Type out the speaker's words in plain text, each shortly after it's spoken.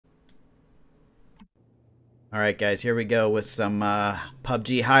Alright guys, here we go with some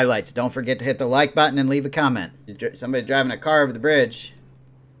PUBG highlights. Don't forget to hit the like button and leave a comment. Somebody driving a car over the bridge.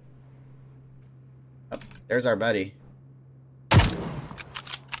 Oh, there's our buddy.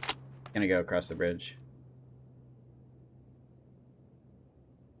 Gonna go across the bridge.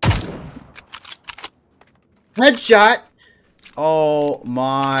 Headshot! Oh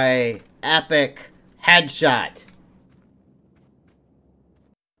my epic headshot.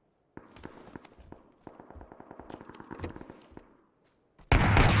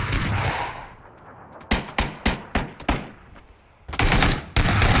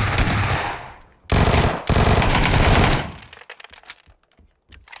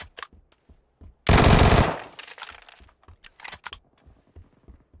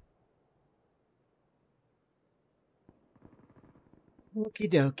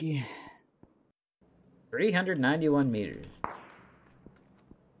 Okie dokie. 391 meters.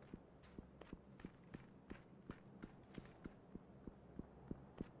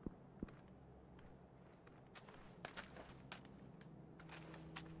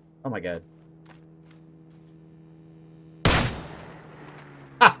 Oh my god.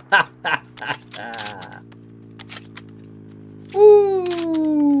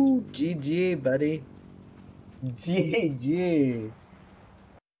 Ooh, GG, buddy. GG.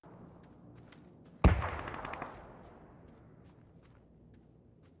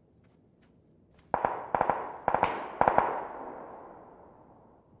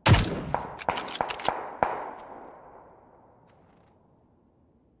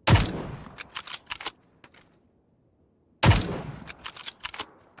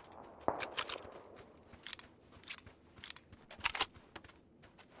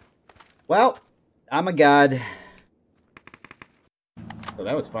 Well, I'm a god. Well,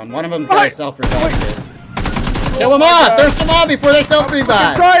 that was fun. One of them's got a self-revive kit. Kill them off! There's some on before they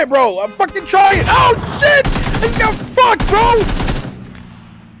self-revive! Try it, bro! I'm fucking trying! Oh, shit! I got fucked, bro!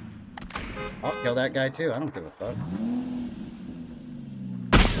 I'll kill that guy, too. I don't give a fuck.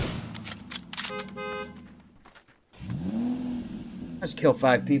 I just kill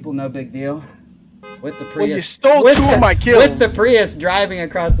 5 people, no big deal. With the Prius. Well, you stole 2 of my kills. With the Prius driving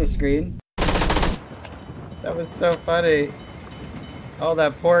across the screen. That was so funny. Oh,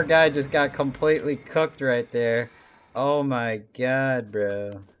 that poor guy just got completely cooked right there. Oh my god,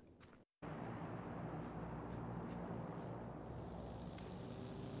 bro.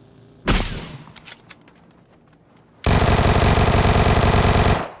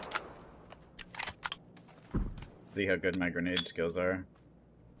 See how good my grenade skills are.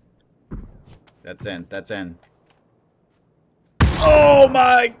 That's in. That's in. Oh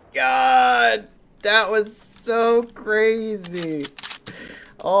my god! That was so crazy.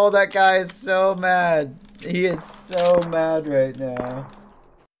 Oh, that guy is so mad. He is so mad right now.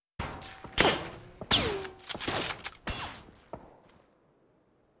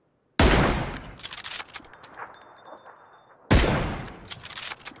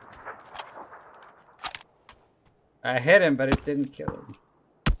 I hit him, but it didn't kill him.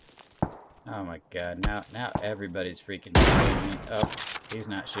 Oh my god, now everybody's freaking shooting me. Oh, he's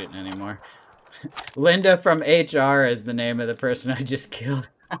not shooting anymore. Linda from HR is the name of the person I just killed.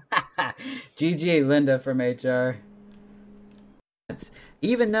 GG, Linda from HR.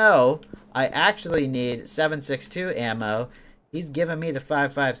 Even though I actually need 7.62 ammo, he's giving me the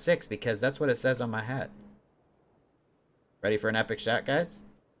 5.56 because that's what it says on my hat. Ready for an epic shot, guys?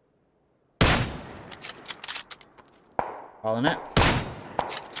 Calling it.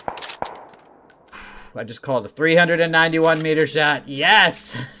 I just called a 391 meter shot.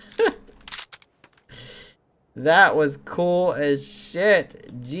 Yes! That was cool as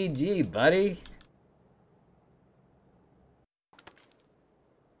shit. GG, buddy.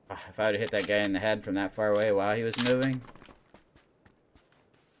 If I would have hit that guy in the head from that far away while he was moving.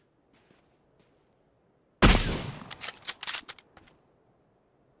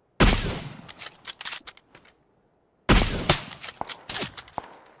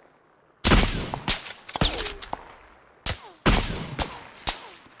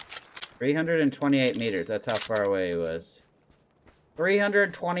 $328 meters. That's how far away he was.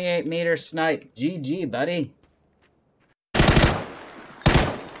 328 meter snipe. GG, buddy.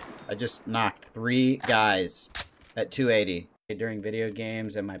 I just knocked 3 guys at 280 during video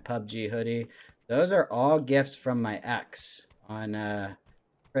games and my PUBG hoodie. Those are all gifts from my ex on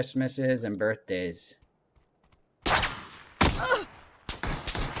Christmases and birthdays.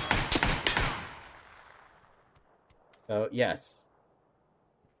 So, yes.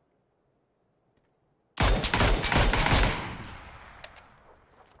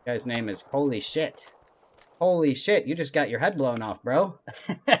 Guy's name is Holy Shit. Holy shit, you just got your head blown off, bro.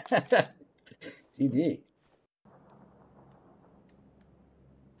 GG.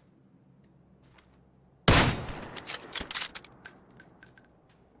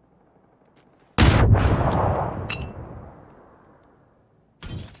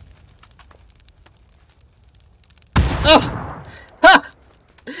 Oh! Ha!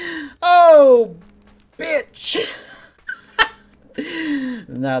 Oh, bitch!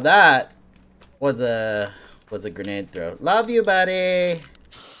 Now that was a grenade throw. Love you, buddy.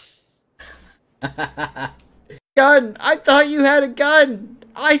 Gun! I thought you had a gun!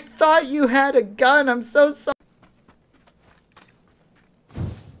 I thought you had a gun! I'm so sorry.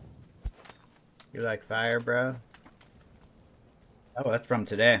 You like fire, bro? Oh, that's from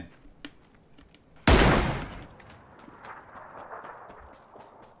today.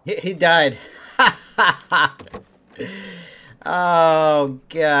 He died. Oh,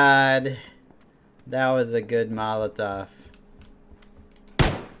 God. That was a good Molotov.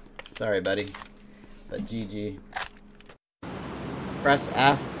 Sorry, buddy. But GG. Press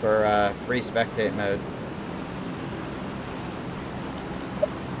F for free spectate mode.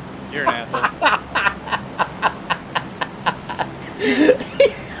 You're an asshole.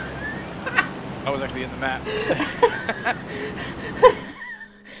 I was actually in the map.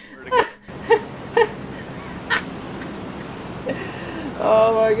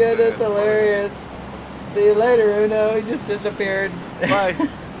 Oh my god, that's hilarious. See you later, Uno. He just disappeared. Bye.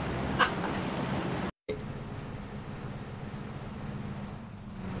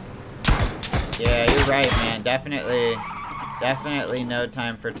 Yeah, you're right, man. Definitely no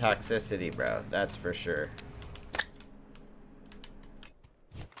time for toxicity, bro. That's for sure.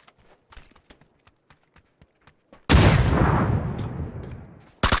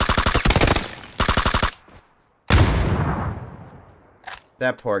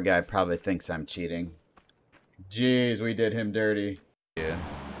 That poor guy probably thinks I'm cheating. Jeez, we did him dirty. Yeah.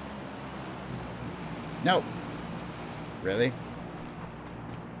 Nope. Really?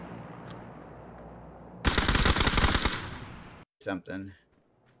 Something.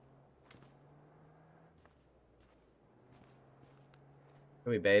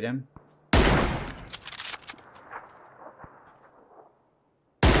 Can we bait him?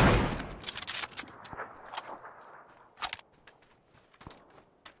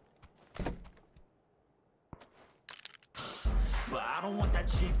 But I don't want that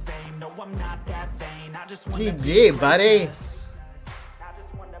cheap fame. No, I'm not that vain. I just want GG, buddy.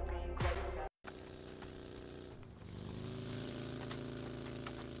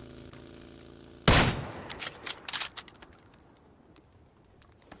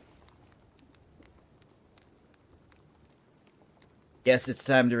 Guess it's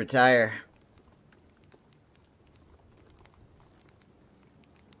time to retire.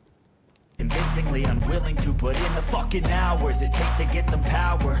 Convincingly unwilling to put in the fucking hours it takes to get some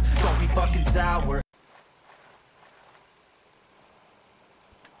power. Don't be fucking sour.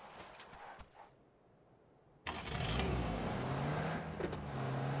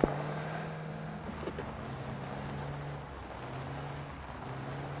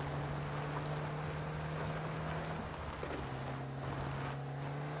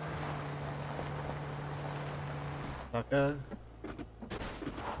 Fucker.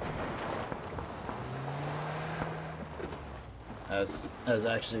 That was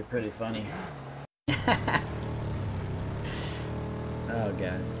actually pretty funny. Oh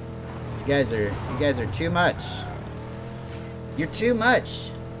god. You guys are too much. You're too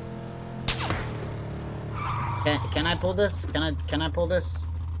much. Can I pull this? Can I pull this?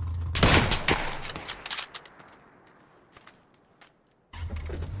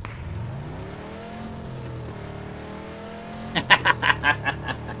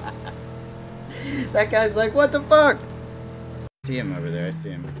 That guy's like, what the fuck? I see him over there, I see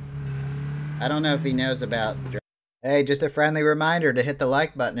him. I don't know if he knows about... Hey, just a friendly reminder to hit the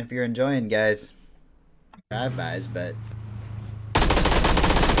like button if you're enjoying, guys. Drive-bys, but...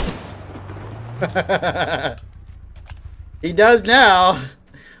 He does now!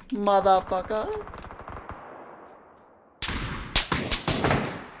 Motherfucker.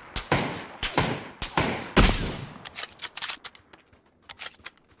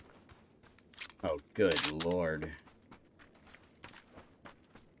 Oh, good lord.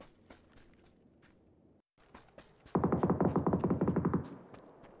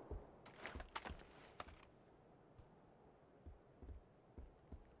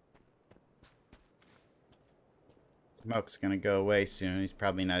 Smoke's gonna go away soon. He's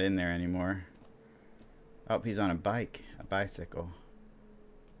probably not in there anymore. Oh, he's on a bike. A bicycle.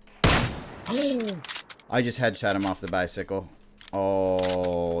 I just headshot him off the bicycle.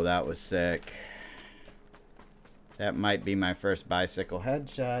 Oh, that was sick. That might be my first bicycle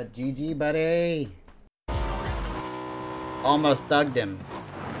headshot. GG, buddy. Almost thugged him.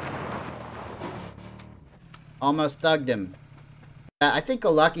 Almost thugged him. I think a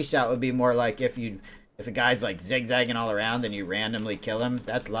lucky shot would be more like if If a guy's like zigzagging all around and you randomly kill him,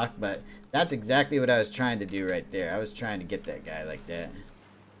 that's luck, but that's exactly what I was trying to do right there. I was trying to get that guy like that.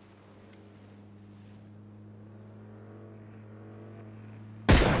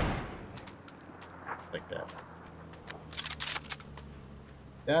 Like that.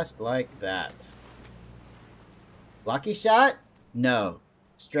 Just like that. Lucky shot? No.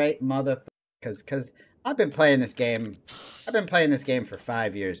 Straight motherfucker. Cause I've been playing this game. I've been playing this game for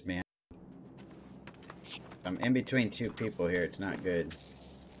 5 years, man. I'm in between two people here. It's not good.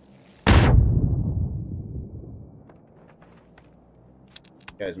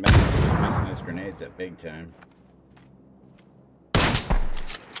 Guy's missing his grenades at big time.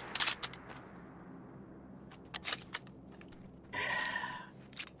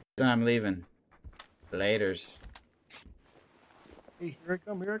 Then I'm leaving. Laters. Hey, here I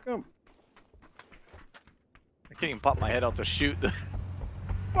come, here I come. I can't even pop my head out to shoot.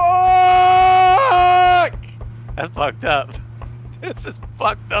 Fuck! That's fucked up. This is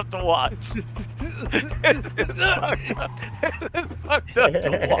fucked up to watch. This is fucked up. This is fucked up to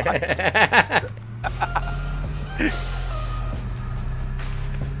watch.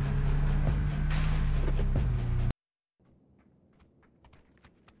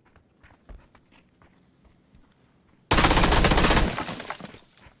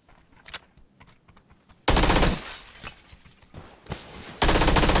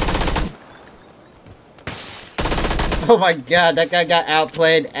 Oh my god, that guy got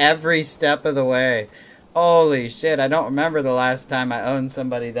outplayed every step of the way. Holy shit, I don't remember the last time I owned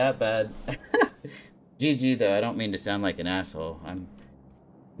somebody that bad. GG though, I don't mean to sound like an asshole.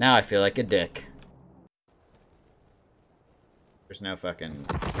 Now I feel like a dick. There's no fucking...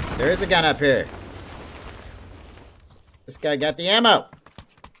 There is a gun up here. This guy got the ammo.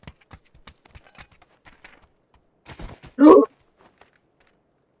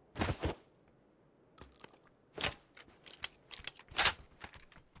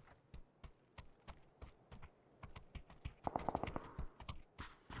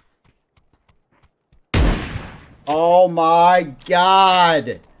 Oh my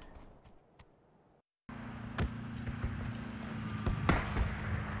god!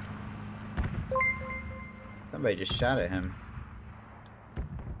 Somebody just shot at him.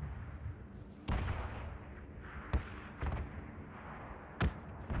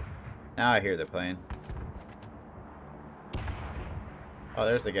 Now I hear the plane. Oh,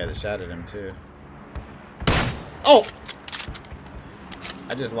 there's the guy that shot at him too. Oh!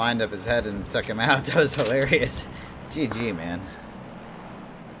 I just lined up his head and took him out. That was hilarious. GG, man.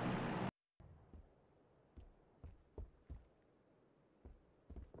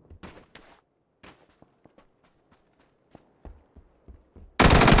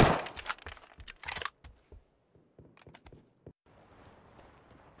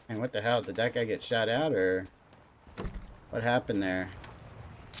 And what the hell? Did that guy get shot out, or what happened there?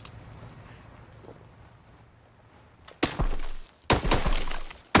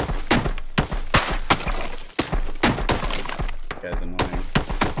 Guy's annoying.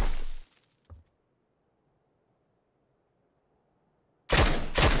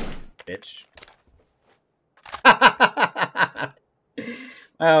 Bitch.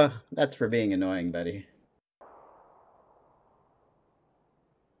 Oh, that's for being annoying, buddy.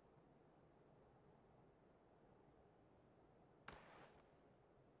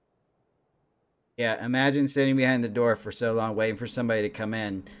 Yeah, imagine sitting behind the door for so long waiting for somebody to come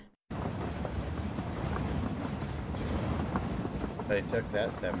in. But he took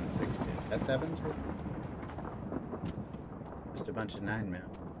that 7.62. That 7's good. Just a bunch of 9mm.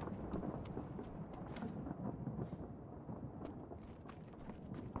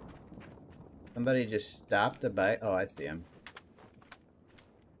 Somebody just stopped a bike. Oh, I see him.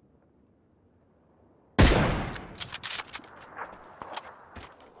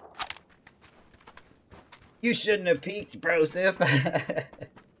 You shouldn't have peeked, bro, Sif.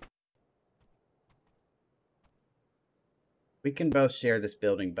 We can both share this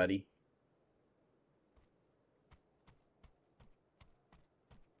building, buddy.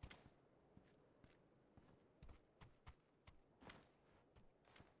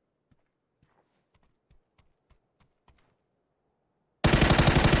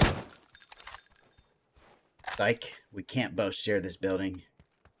 Psych, we can't both share this building.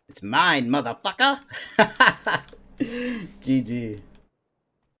 It's mine, motherfucker! GG.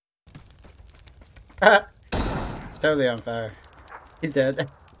 Totally on fire. He's dead.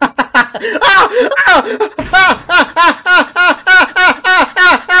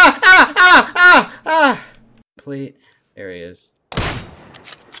 Complete. There he is.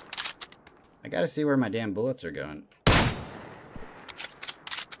 I gotta see where my damn bullets are going.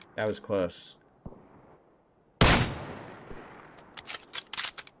 That was close.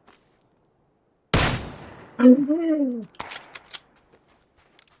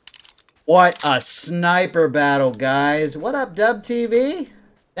 What a sniper battle, guys. What up, Dub TV?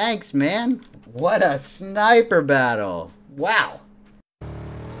 Thanks, man. What a sniper battle. Wow.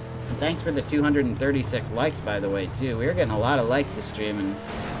 And thanks for the 236 likes, by the way, too. We're getting a lot of likes this stream, and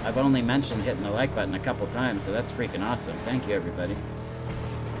I've only mentioned hitting the like button a couple times, so that's freaking awesome. Thank you, everybody.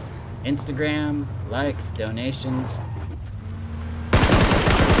 Instagram, likes, donations.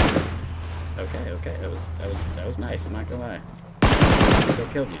 Okay. That was nice, I'm not gonna lie. I still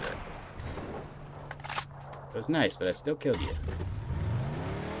killed you there. It was nice, but I still killed you.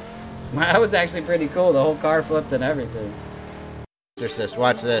 That was actually pretty cool. The whole car flipped and everything. Exorcist,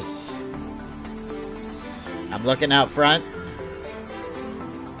 watch this. I'm looking out front.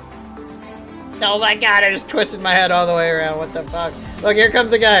 Oh my god, I just twisted my head all the way around. What the fuck? Look, here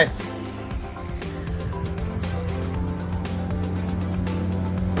comes a guy.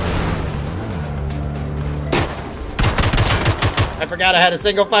 I forgot I had a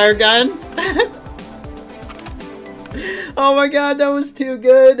single fire gun. Oh my god, that was too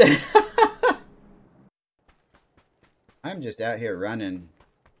good. I'm just out here running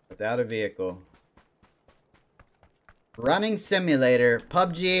without a vehicle. Running simulator,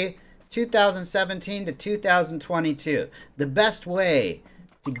 PUBG 2017 to 2022. The best way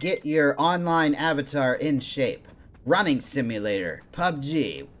to get your online avatar in shape. Running simulator,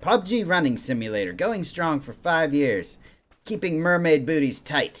 PUBG. PUBG running simulator. Going strong for 5 years. Keeping mermaid booties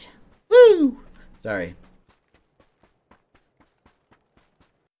tight. Woo! Sorry.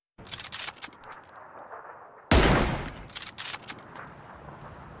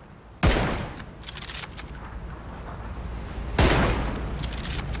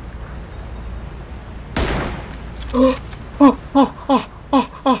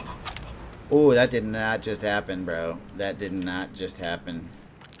 Oh, that did not just happen, bro. That did not just happen.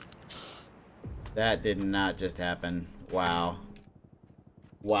 That did not just happen. Wow.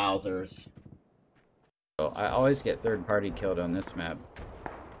 Wowzers. Oh, I always get third party killed on this map.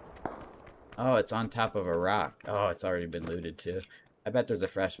 Oh, it's on top of a rock. Oh, it's already been looted too. I bet there's a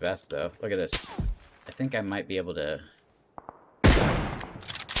fresh vest though. Look at this. I think I might be able to...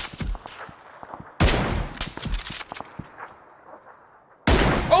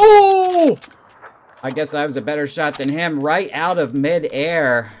 Oh! I guess I was a better shot than him right out of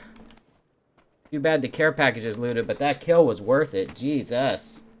mid-air. Too bad the care package is looted, but that kill was worth it.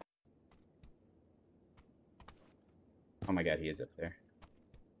 Jesus. Oh my god, he is up there.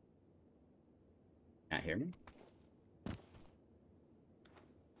 Can't hear me?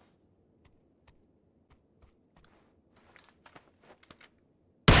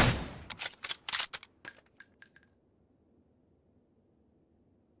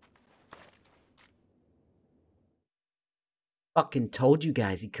 Fucking told you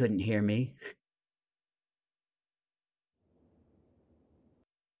guys he couldn't hear me.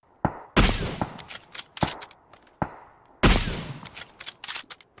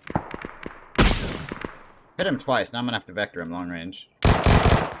 Hit him twice. Now I'm gonna have to vector him long range.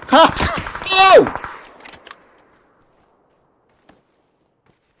 Ha! Oh!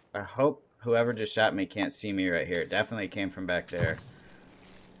 I hope whoever just shot me can't see me right here. It definitely came from back there.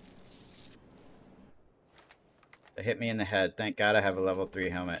 They hit me in the head. Thank God I have a level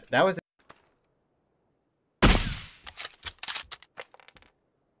 3 helmet. That was...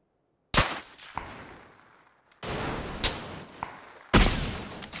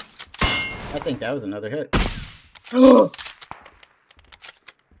 I think that was another hit.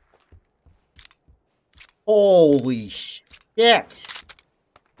 Holy shit.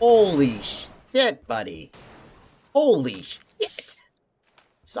 Holy shit, buddy. Holy shit.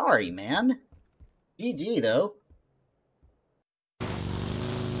 Sorry, man. GG, though.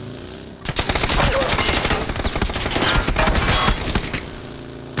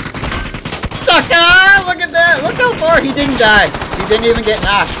 Look at that! Look how far he didn't die. He didn't even get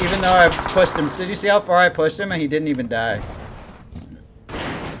knocked, even though I pushed him. Did you see how far I pushed him and he didn't even die?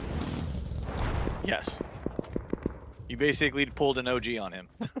 Yes. You basically pulled an OG on him.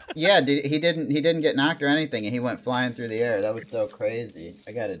 Yeah, he didn't get knocked or anything, and he went flying through the air. That was so crazy.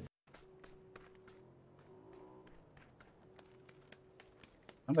 I got it.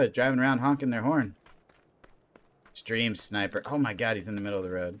 Somebody driving around honking their horn. Stream sniper. Oh my god, he's in the middle of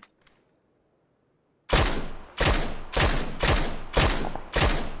the road.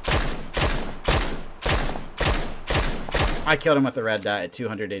 I killed him with a red dot at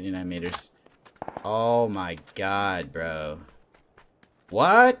 289 meters. Oh my god, bro.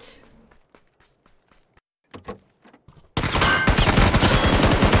 What?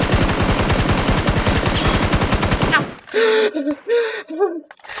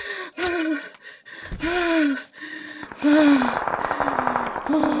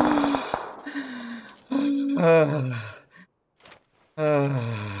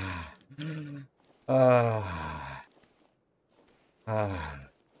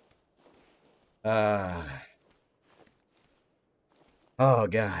 Oh,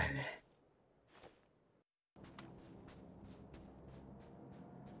 God.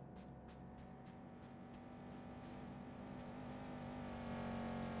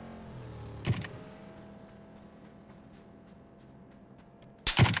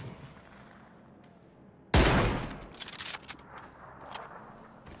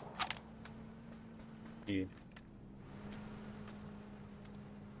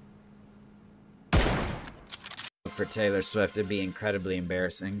 For Taylor Swift, it'd be incredibly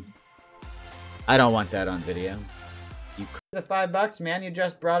embarrassing. I don't want that on video. You the $5, man. You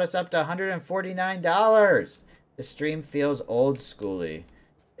just brought us up to $149. The stream feels old schooly.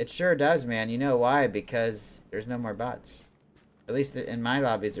 It sure does, man. You know why? Because there's no more bots. At least in my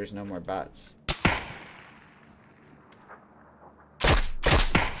lobbies, there's no more bots.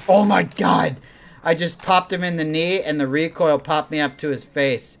 Oh my God! I just popped him in the knee and the recoil popped me up to his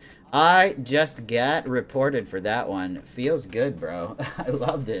face. I just got reported for that one. Feels good, bro. I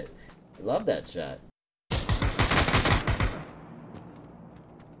loved it. I love that shot.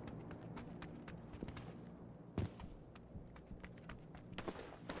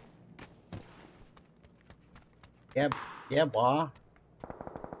 Yeah, boy.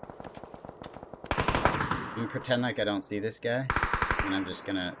 I'm gonna pretend like I don't see this guy, and I'm just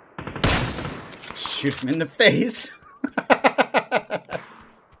gonna shoot him in the face.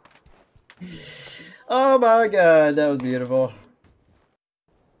 Oh my God, that was beautiful.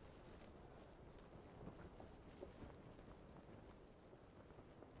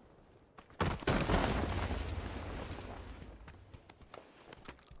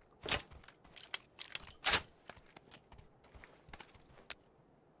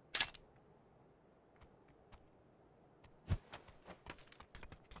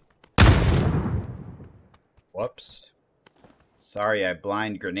 Whoops. Sorry, I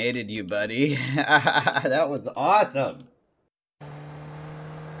blind grenaded you, buddy. That was awesome.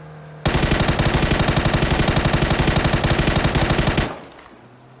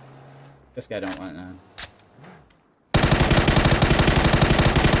 This guy don't want none.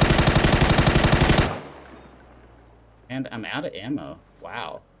 And I'm out of ammo.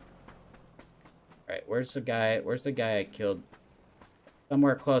 Wow. Alright, where's the guy? Where's the guy I killed?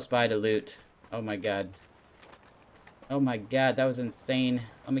 Somewhere close by to loot. Oh my God. Oh my God, that was insane.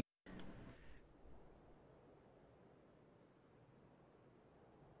 Let me...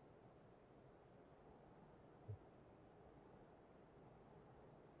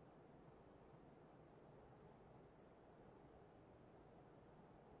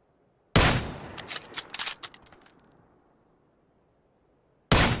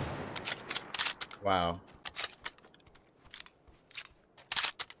 Wow.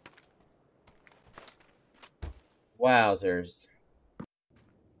 Wowzers.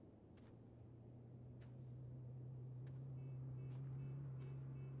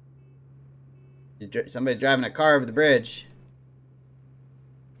 Somebody driving a car over the bridge.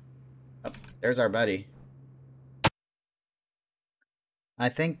 Oh, there's our buddy. I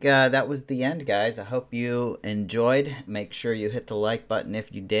think that was the end, guys. I hope you enjoyed. Make sure you hit the like button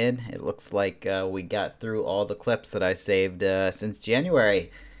if you did. It looks like we got through all the clips that I saved since January.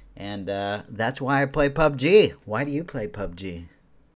 And that's why I play PUBG. Why do you play PUBG?